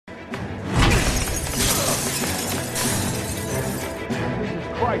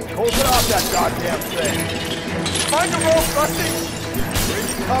Christ, hold it off that goddamn thing. Find a rope, Rusty.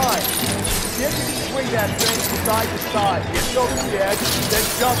 It's time. See if you can swing that thing from side to side. Get it over the edge, then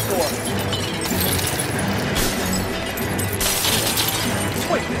jump for it.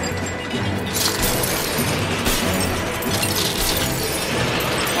 Swing.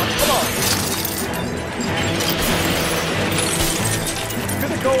 Come on. It's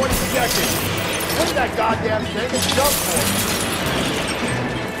gonna go in a second. Swing that goddamn thing and jump for it.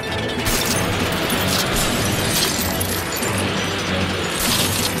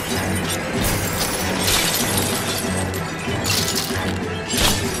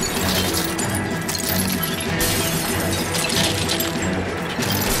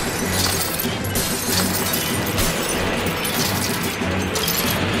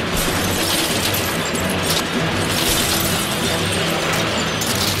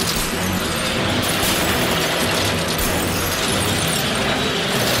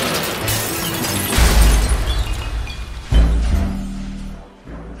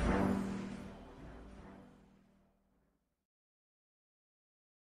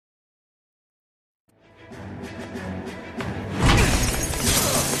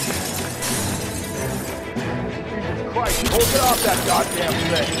 Hold it off that goddamn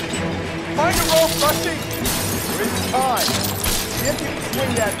thing. Find a rope, Rusty. There is time. See if you can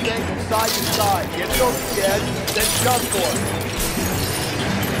swing that thing from side to side. Get it over the edge, then jump for it.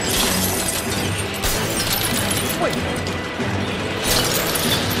 Swing.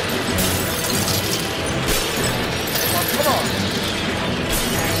 Come on.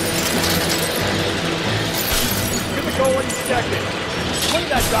 It's gonna go in a second. Swing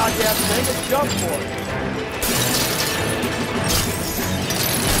that goddamn thing and jump for it.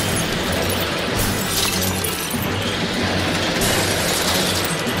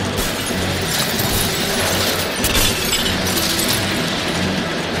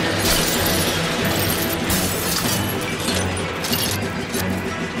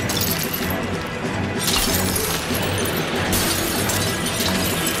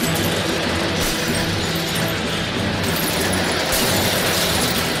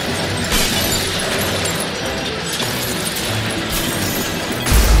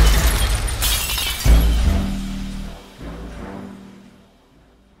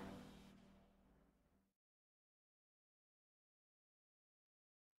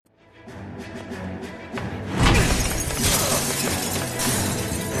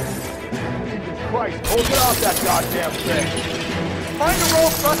 Christ, hold it off that goddamn thing. Find a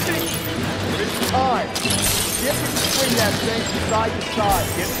rope, Rusty. There is time. See if you can swing that thing from side to side.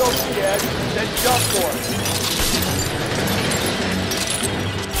 Get it over the edge, then jump for it.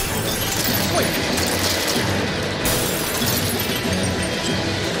 Swing.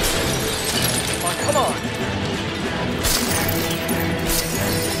 Come on.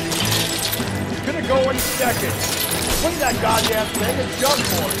 It's gonna go in a second. Swing that goddamn thing and jump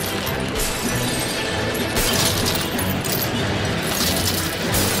for it.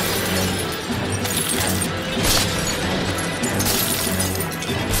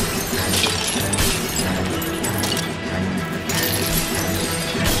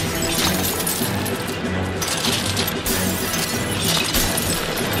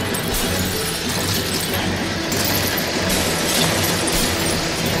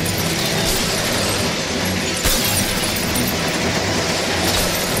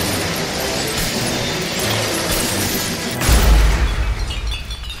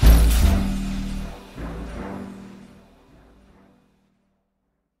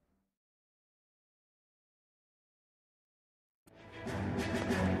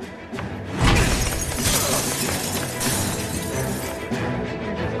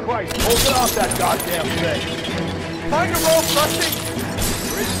 Christ, hold it off that goddamn thing. Find a rope, Rusty.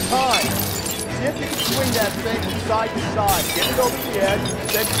 There is time. See if you can swing that thing from side to side. Get it over the edge,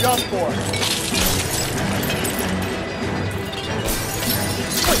 then jump for it.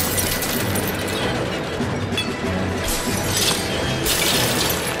 Swing.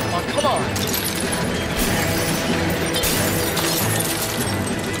 Come on.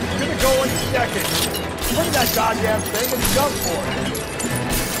 It's gonna go in a second. Swing that goddamn thing and jump for it.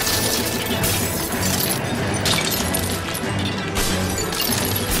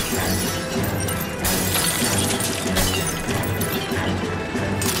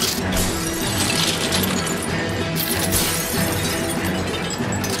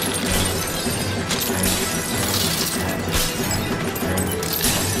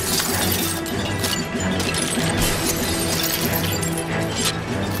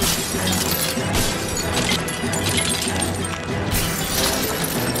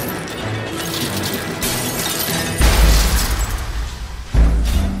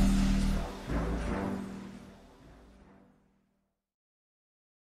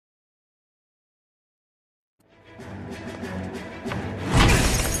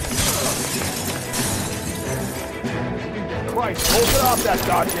 Christ, hold it off that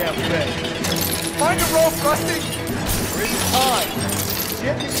goddamn thing. Find a rope, Rusty. There is time. See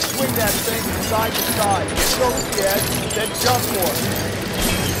if you can swing that thing from side to side. Get it over the edge, then jump for it.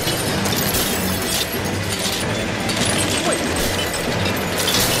 Wait.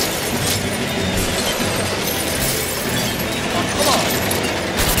 Oh, come on.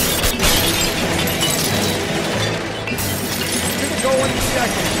 Give it go in a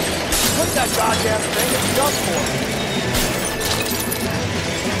second. Swing that goddamn thing and jump for it.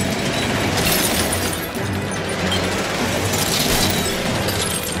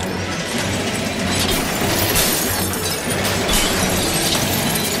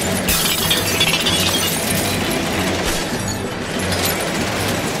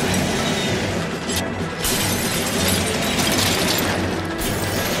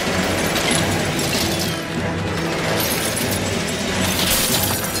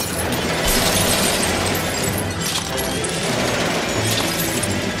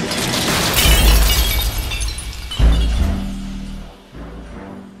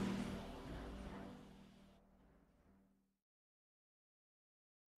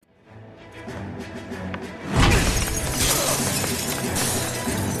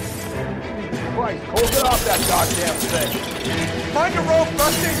 Christ, hold it off that goddamn thing. Find a rope,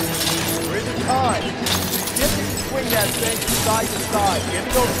 Rusty. There isn't time. See if you can swing that thing from side to side. Get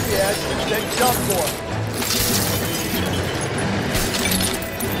it over the edge, then jump for it.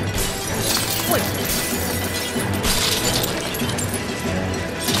 Wait.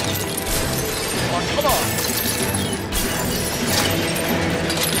 Oh, come on.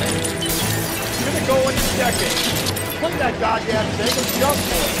 Give it go in a second. Swing that goddamn thing and jump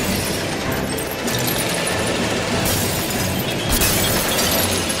for it.